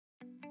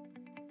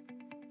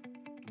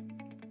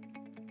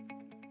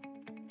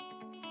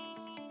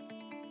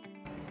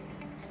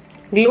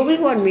Global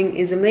warming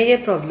is a major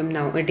problem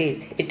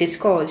nowadays. It is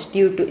caused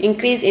due to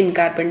increase in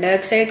carbon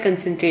dioxide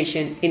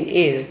concentration in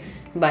air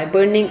by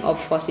burning of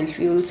fossil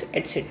fuels,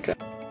 etc.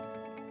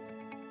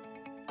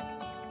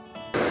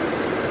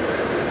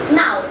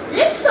 Now,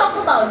 let's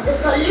talk about the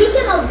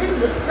solution of this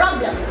big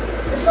problem.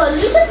 The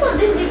solution for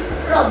this big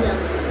problem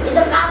is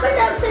a carbon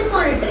dioxide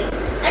monitoring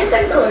and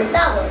control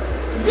tower.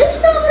 This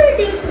tower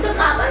reduces the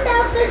carbon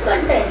dioxide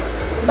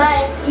content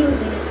by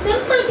using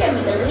simple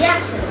chemical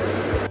reactions.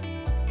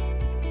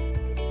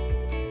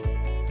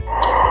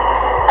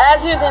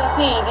 As you can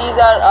see, these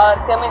are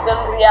our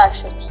chemical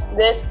reactions.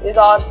 This is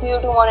our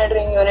CO2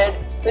 monitoring unit,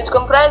 which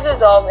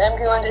comprises of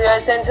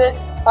MQ13i sensor,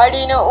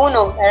 Arduino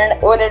Uno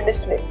and OLED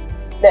display.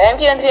 The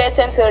MQ13i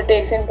sensor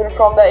takes input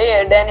from the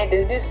air, then it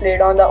is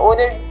displayed on the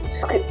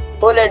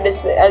OLED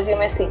display, as you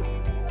may see.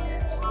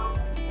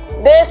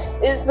 This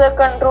is the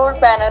control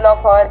panel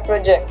of our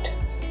project.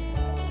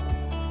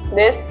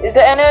 This is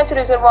the NaOH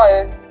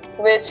reservoir,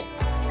 which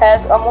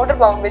has a motor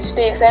pump which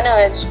takes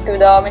NaOH to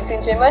the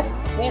mixing chamber.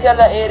 These are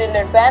the air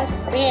inlet fans,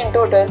 3 in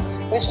total,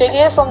 which take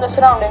air from the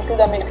surrounding to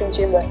the mixing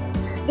chamber.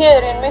 Here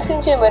in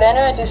mixing chamber,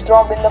 NaOH is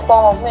dropped in the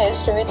form of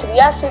mist, which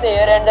reacts with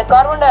air, and the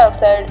carbon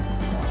dioxide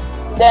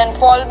then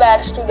fall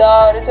back to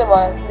the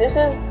reservoir. This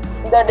is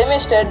the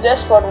demister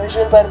just for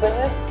visual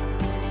purposes.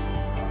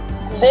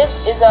 This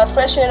is our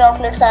fresh air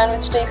outlet fan,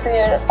 which takes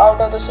air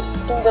out of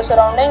to the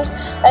surroundings.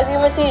 As you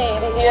may see,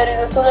 here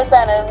is a solar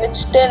panel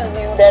which tells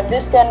you that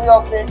this can be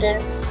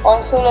operated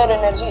on solar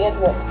energy as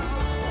well.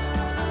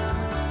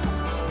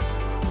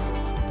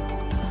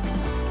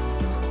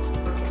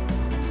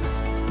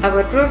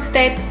 Our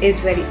prototype is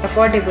very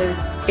affordable.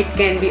 It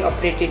can be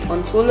operated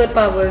on solar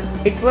power.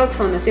 It works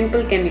on a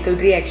simple chemical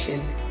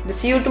reaction. The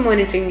CO2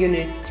 monitoring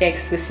unit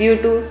checks the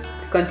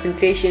CO2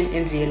 concentration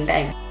in real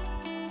time.